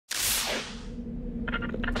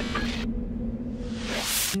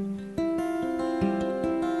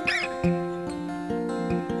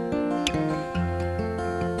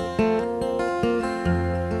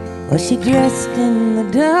Was she dressed in the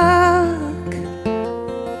dark?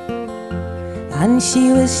 And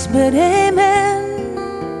she whispered amen.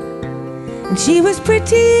 And she was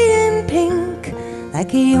pretty in pink,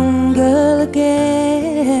 like a young girl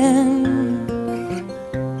again.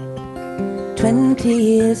 20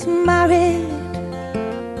 years married,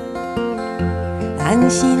 and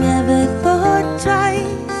she never thought twice.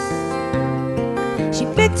 She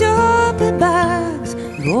picked up her bags,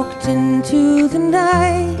 walked into the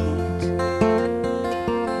night.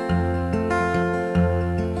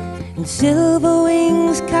 And silver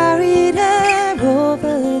wings carried her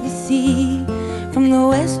over the sea, from the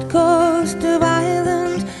west coast of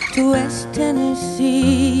Ireland to West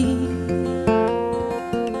Tennessee,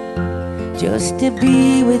 just to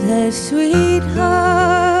be with her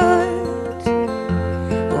sweetheart.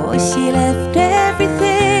 Oh, she left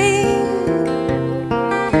everything,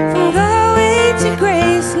 from Galway to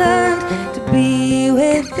Graceland, to be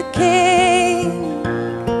with the king.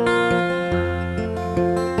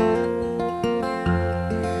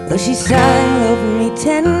 Though she sang "Love Me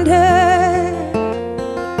Tender,"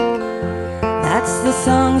 that's the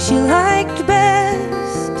song she liked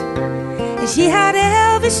best. And she had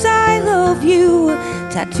Elvis' "I Love You"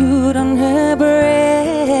 tattooed on her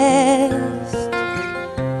breast.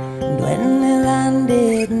 And when they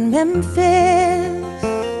landed in Memphis,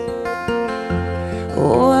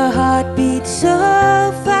 oh, her heart beat so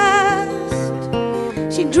fast.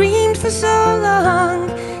 She dreamed for so long,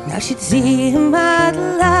 now she'd see him at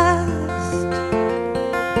last.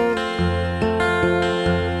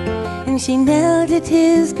 And she knelt at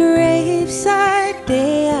his graveside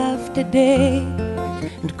day after day,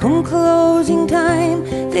 and come closing time,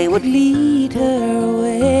 they would lead her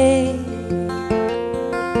away,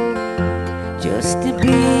 just to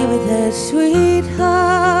be with her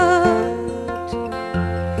sweetheart.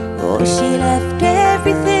 Oh, she left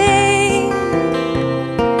everything,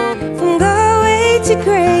 from Galway to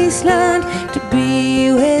Graceland, to be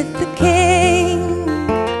with the king.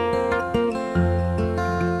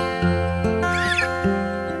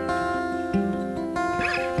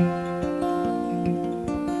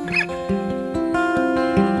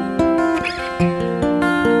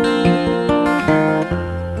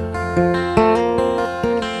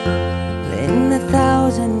 In the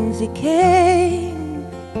thousands he came,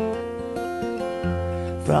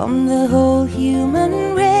 from the whole human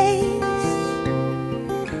race,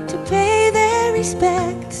 to pay their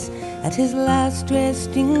respects at his last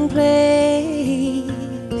resting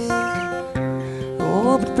place.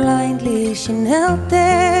 Oh, but blindly she knelt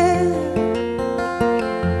there,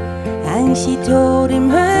 and she told him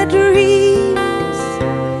her dreams,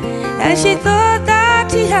 and she thought that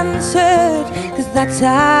he answered, 'cause that's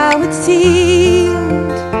how it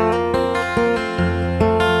seemed.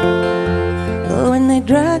 Oh, when they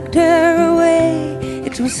dragged her away,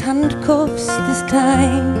 it was handcuffs this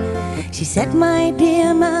time. She said, "My dear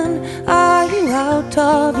man, are you out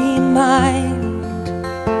of your mind?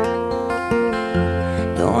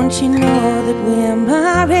 Don't you know that we're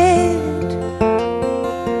married?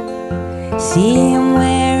 See him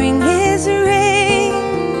wearing his ring.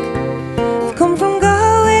 I've come from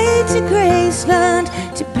Galway to Graceland,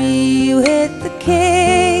 to be with the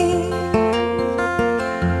king.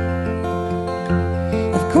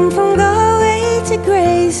 I've come from Galway to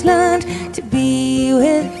Graceland, to be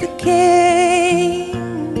with the king."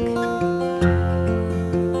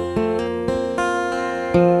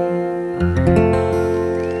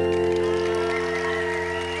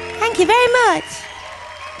 Thank you very much.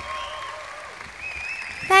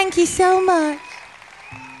 Thank you so much.